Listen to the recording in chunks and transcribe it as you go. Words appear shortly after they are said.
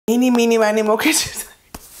Eeny, meeny, miny, mo, You guys,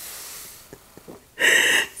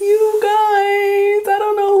 I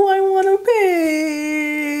don't know who I want to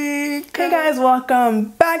pick. Hey guys, welcome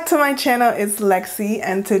back to my channel. It's Lexi,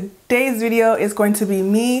 and today's video is going to be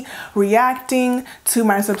me reacting to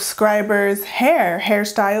my subscribers'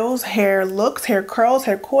 hairstyles, hair looks, hair curls,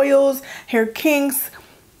 hair coils, hair kinks,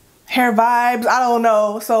 hair vibes, I don't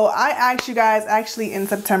know. So I asked you guys actually in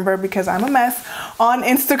September, because I'm a mess, on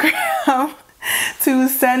Instagram to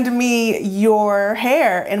send me your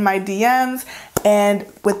hair in my DMs, and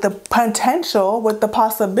with the potential, with the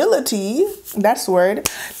possibility, that's the word,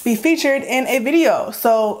 be featured in a video.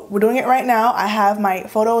 So we're doing it right now. I have my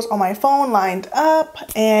photos on my phone lined up,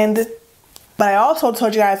 but I also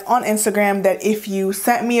told you guys on Instagram that if you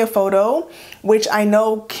sent me a photo, which I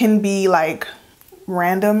know can be like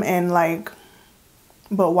random and like,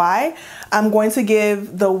 but why? I'm going to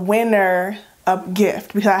give the winner a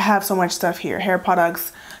gift, because I have so much stuff here, hair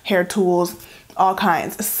products, hair tools, all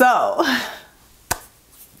kinds. So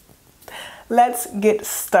let's get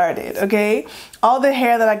started, okay? All the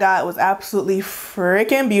hair that I got was absolutely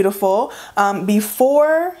freaking beautiful.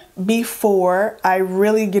 Before I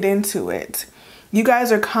really get into it, you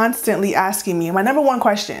guys are constantly asking me, my number one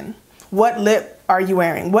question, what lip are you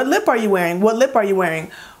wearing? What lip are you wearing? What lip are you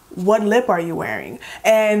wearing? What lip are you wearing?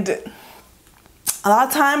 And a lot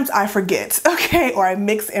of times I forget, okay? Or I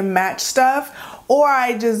mix and match stuff, or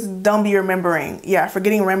I just don't be remembering. Yeah,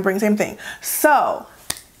 forgetting, remembering, same thing. So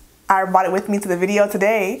I brought it with me to the video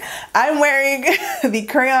today. I'm wearing the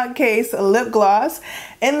KandidKinks lip gloss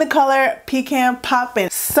in the color Pecan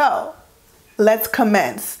Poppin'. So let's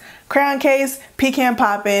commence. KandidKinks Pecan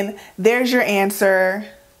Poppin', there's your answer.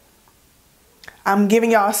 I'm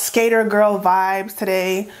giving y'all skater girl vibes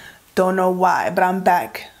today. Don't know why, but I'm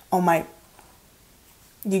back on my,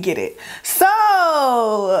 you get it.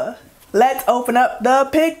 So let's open up the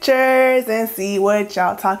pictures and see what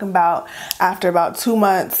y'all talking about after about 2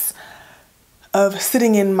 months of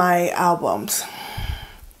sitting in my albums.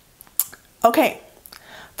 Okay,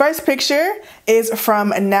 first picture is from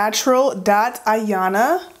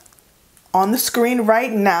Natural.Ayana on the screen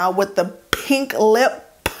right now with the pink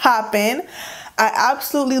lip popping. I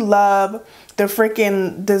absolutely love the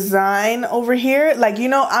freaking design over here. Like, you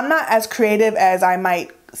know, I'm not as creative as I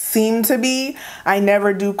might seem to be. I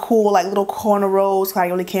never do cool like little cornrows, because I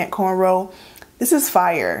really can't cornrow. This is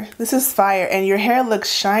fire. This is fire. And your hair looks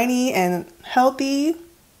shiny and healthy.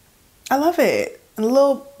 I love it. And a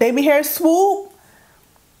little baby hair swoop.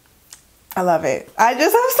 I love it. I'm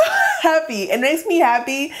so happy. It makes me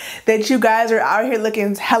happy that you guys are out here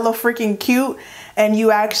looking hella freaking cute, and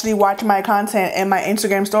you actually watch my content and my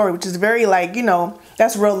Instagram story, which is very like, you know,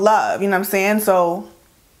 that's real love. You know what I'm saying? So,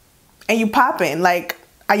 and you popping like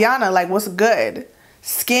Ayana, like what's good?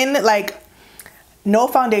 Skin, like no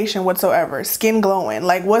foundation whatsoever. Skin glowing.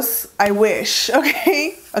 Like I wish,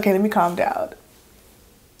 okay? Okay, let me calm down.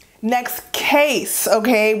 Next case,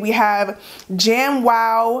 okay, we have Jam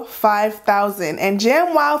Wow 5000. And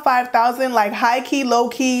Jam Wow 5000, like high key, low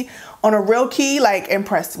key, on a real key, like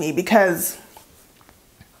impressed me, because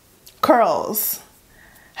KURLS,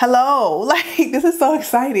 hello, like this is so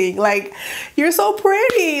exciting. Like, you're so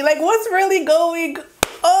pretty. Like, what's really going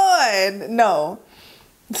on? No.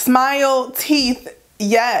 Smile, teeth,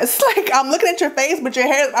 yes. Like, I'm looking at your face, but your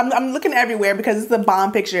hair, I'm looking everywhere because it's a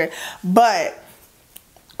bomb picture. But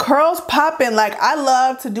KURLS popping. Like, I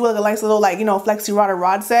love to do like a nice little, like, you know, flexi rod or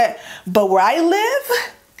rod set. But where I live,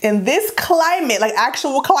 in this climate, like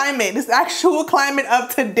this actual climate of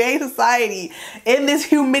today's society, in this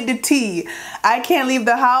humidity, I can't leave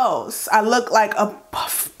the house. I look like a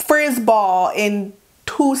frizz ball in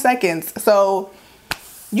 2 seconds. So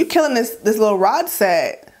you killing this little rod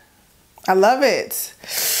set. I love it.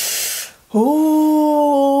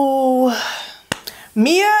 Ooh.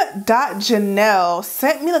 Mia.Janelle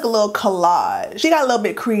sent me like a little collage. She got a little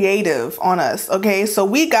bit creative on us, okay? So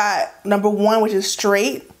we got number 1, which is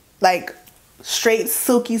straight, like straight,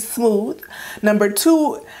 silky smooth. Number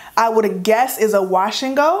 2, I would have guessed is a wash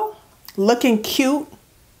and go. Looking cute.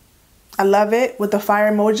 I love it with the fire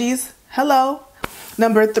emojis. Hello.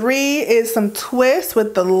 Number 3 is some twist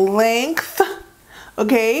with the length,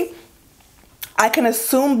 okay? I can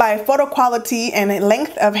assume by photo quality and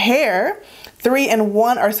length of hair, 3 and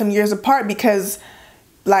 1 are some years apart, because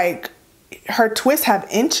like her twists have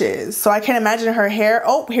inches. So I can't imagine her hair.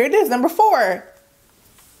 Oh, here it is, number 4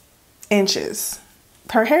 inches.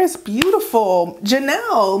 Her hair is beautiful.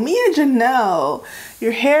 Janelle, Mia.Janelle,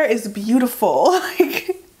 your hair is beautiful.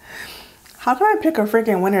 Like, how can I pick a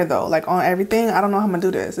freaking winner though? Like on everything? I don't know how I'm gonna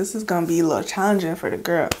do this. This is gonna be a little challenging for the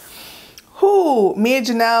girl. Who? Mia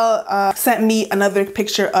Janelle sent me another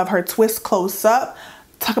picture of her twist close up.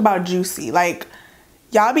 Talk about juicy. Like,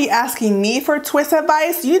 y'all be asking me for twist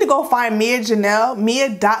advice. You need to go find Mia.Janelle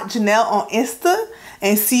on Insta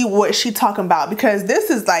and see what she talking about, because this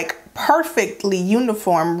is like perfectly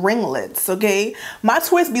uniform ringlets, okay? My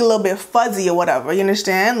twist be a little bit fuzzy or whatever, you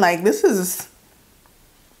understand? Like, this is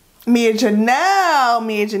Mia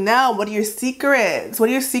Janelle, what are your secrets? What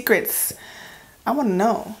are your secrets? I want to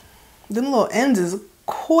know. Them little ends is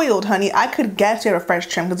coiled, honey. I could guess you have a fresh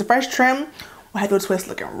trim, because the fresh trim will have your twist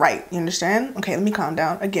looking right. You understand? Okay, let me calm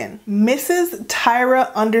down again. Mrs.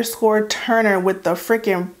 Tyra_Turner with the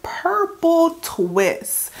freaking purple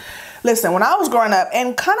twist. Listen, when I was growing up,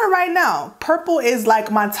 and kind of right now, purple is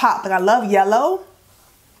like my top. Like, I love yellow,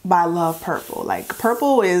 but I love purple. Like,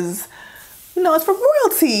 purple is, you know, it's for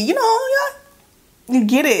royalty. You know, you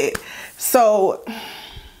get it. So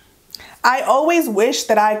I always wish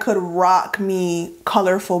that I could rock me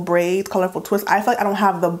colorful braids, colorful twists. I feel like I don't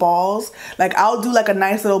have the balls. Like, I'll do like a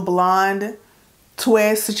nice little blonde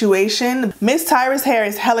twist situation. Miss Tyra's hair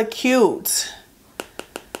is hella cute.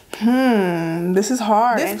 This is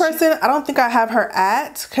hard. This person, I don't think I have her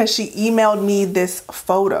at, because she emailed me this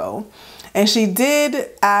photo. And she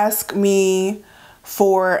did ask me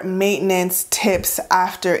for maintenance tips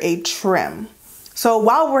after a trim. So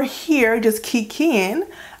while we're here just kikiing,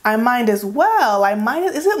 I might as well,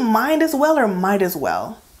 is it might as well or might as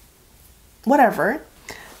well? Whatever.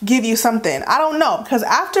 Give you something. I don't know, because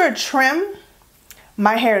after a trim,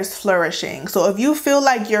 my hair is flourishing. So if you feel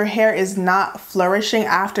like your hair is not flourishing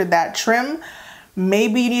after that trim,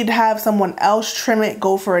 maybe you need to have someone else trim it,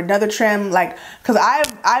 go for another trim. Like, because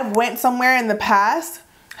I've went somewhere in the past,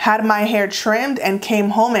 had my hair trimmed, and came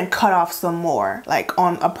home and cut off some more, like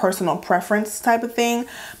on a personal preference type of thing.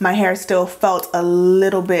 My hair still felt a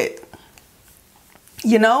little bit,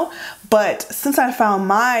 you know, but since I found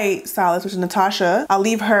my stylist, which is Natasha, I'll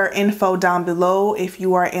leave her info down below if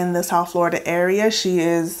you are in the South Florida area. She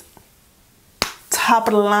is top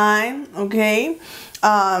of the line, okay?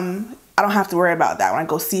 I don't have to worry about that when I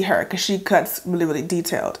go see her, because she cuts really, really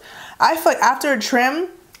detailed. I feel like after a trim,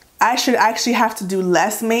 I should actually have to do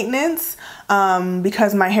less maintenance,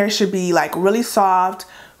 because my hair should be like really soft,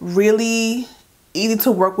 really easy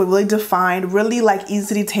to work with, really defined, really like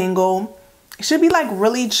easy to detangle. It should be like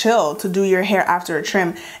really chill to do your hair after a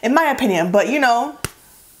trim, in my opinion. But you know,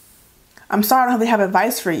 I'm sorry I don't really have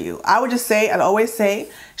advice for you. I would just say, I'd always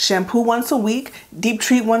say, shampoo once a week, deep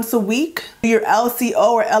treat once a week, do your LCO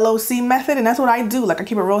or LOC method, and that's what I do. Like, I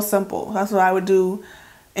keep it real simple. That's what I would do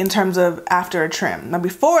in terms of after a trim. Now,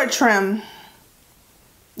 before a trim,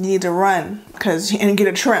 you need to run and get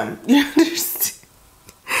a trim. You understand?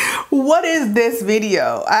 What is this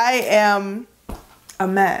video? I am a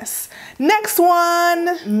mess. Next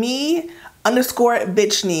one, me_bitchney,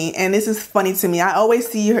 and this is funny to me. I always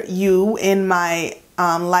see you in my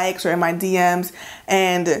likes or in my DMs,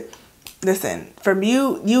 and listen, from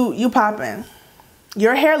you popping.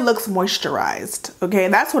 Your hair looks moisturized, okay?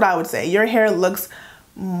 That's what I would say. Your hair looks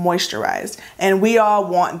moisturized, and we all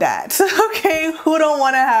want that, okay? Who don't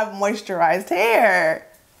want to have moisturized hair?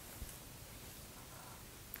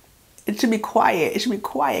 It should be quiet. It should be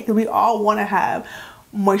quiet, because we all want to have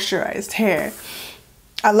moisturized hair.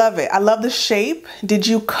 I love it. I love the shape. Did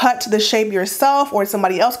you cut the shape yourself, or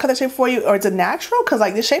somebody else cut the shape for you, or it's a natural? Because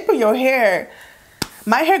like the shape of your hair,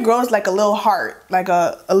 my hair grows like a little heart, like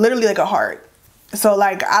literally like a heart. So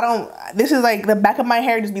like this is like the back of my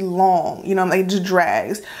hair just be long, you know, like it just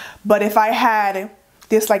drags. But if I had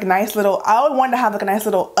this like nice little, I would want to have like a nice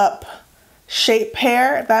little up shape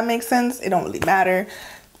hair, if that makes sense. It don't really matter.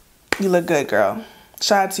 You look good, girl.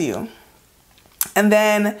 Shout out to you. And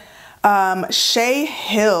then Shay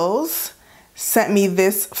Hills sent me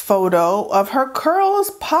this photo of her curls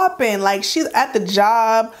popping. Like, she's at the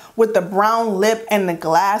job with the brown lip and the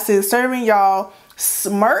glasses, serving y'all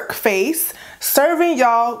smirk face, serving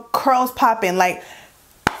y'all curls popping. Like,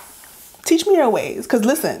 teach me your ways, because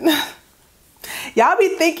listen, y'all be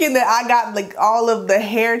thinking that I got like all of the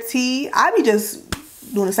hair tea. I be just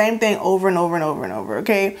doing the same thing over and over and over and over,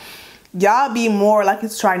 okay? Y'all be more likely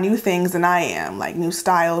to try new things than I am, like new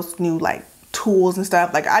styles, new like tools and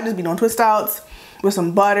stuff. Like, I just be doing twist outs with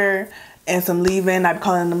some butter and some leave-in. I be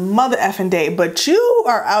calling the mother effing day. But you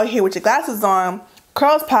are out here with your glasses on,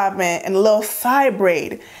 curls popping, and a little side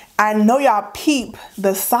braid. I know y'all peep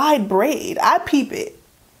the side braid. I peep it.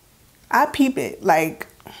 I peep it. Like,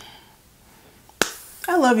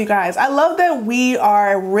 I love you guys. I love that we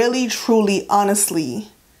are really, truly, honestly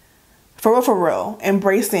for real,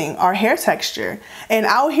 embracing our hair texture and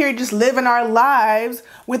out here just living our lives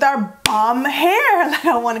with our bomb hair. Like,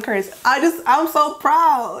 I want to curse. I'm so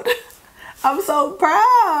proud. I'm so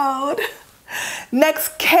proud.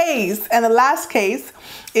 Next case, and the last case,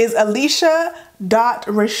 is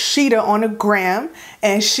Alicia.Rashida on the gram,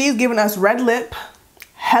 and she's giving us red lip.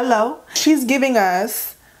 Hello. She's giving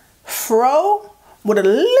us fro with a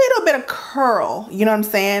little bit of curl. You know what I'm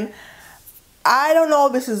saying? I don't know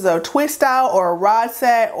if this is a twist out or a rod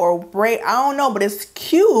set or braid. I don't know, but it's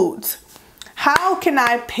cute. How can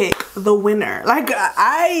I pick the winner? Like,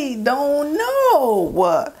 I don't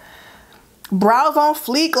know. Brows on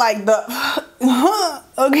fleek, like the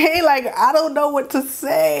okay, like I don't know what to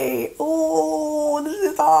say. Oh,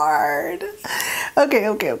 this is hard.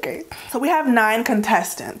 Okay. So we have 9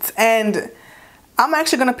 contestants, and I'm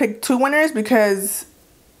actually gonna pick 2 winners because,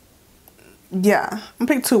 yeah, I'm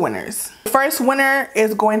gonna pick 2 winners. First winner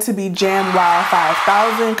is going to be Jam Wow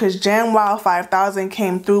 5000, because Jam Wow 5000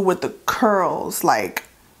 came through with the curls. Like,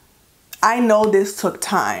 I know this took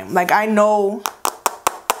time. Like, I know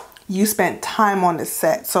you spent time on this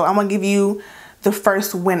set, so I'm gonna give you the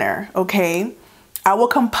first winner, okay? I will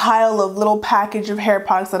compile a little package of hair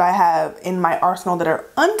products that I have in my arsenal that are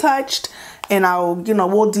untouched, and I'll, you know,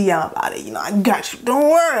 we'll DM about it. You know, I got you. Don't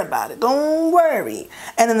worry about it. Don't worry.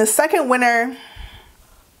 And then the second winner,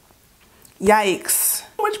 yikes.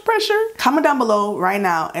 So much pressure. Comment down below right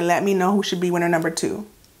now and let me know who should be winner number 2.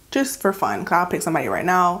 Just for fun, because I'll pick somebody right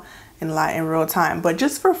now in real time, but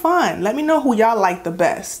just for fun, let me know who y'all like the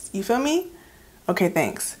best. You feel me? Okay,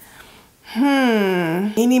 thanks.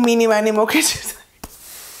 Eeny, meeny, miny, mo, catches.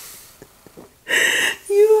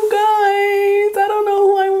 You guys, I don't know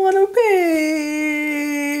who I want to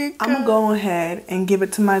pick. I'm gonna go ahead and give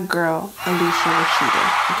it to my girl,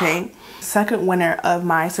 Alicia.Rashida, okay? Second winner of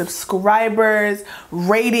my subscribers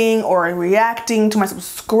rating or reacting to my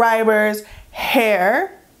subscribers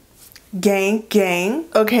hair. Gang.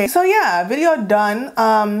 Okay, so yeah, video done.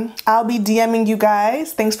 I'll be DMing you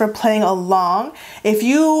guys. Thanks for playing along. If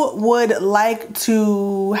you would like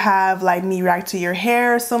to have like me react to your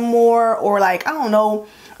hair some more, or like, I don't know,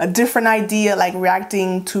 a different idea, like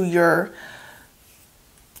reacting to your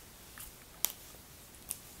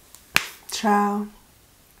child,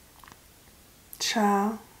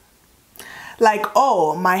 like,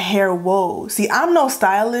 oh, my hair, whoa. See, I'm no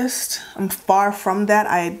stylist. I'm far from that.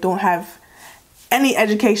 I don't have any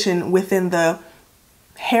education within the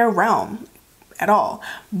hair realm at all.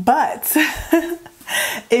 But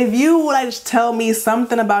if you would like to tell me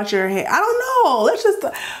something about your hair, I don't know. Let's just,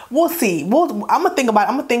 we'll see. I'm gonna think about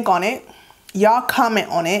it. I'm gonna think on it. Y'all comment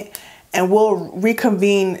on it, and we'll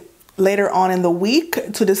reconvene later on in the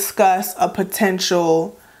week to discuss a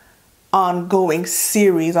potential ongoing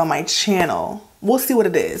series on my channel. We'll see what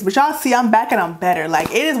it is, but y'all see I'm back and I'm better.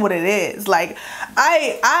 Like, it is what it is. Like,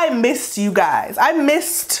 I missed you guys. I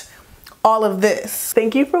missed all of this.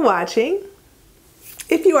 Thank you for watching.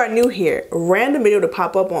 If you are new here, random video to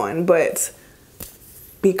pop up on, but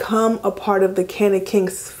become a part of the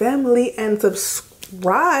KandidKinks family and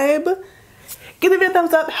subscribe. Give the video a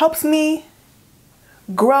thumbs up, helps me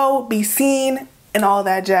grow, be seen, and all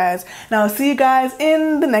that jazz. And I'll see you guys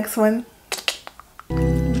in the next one.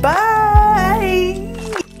 Bye.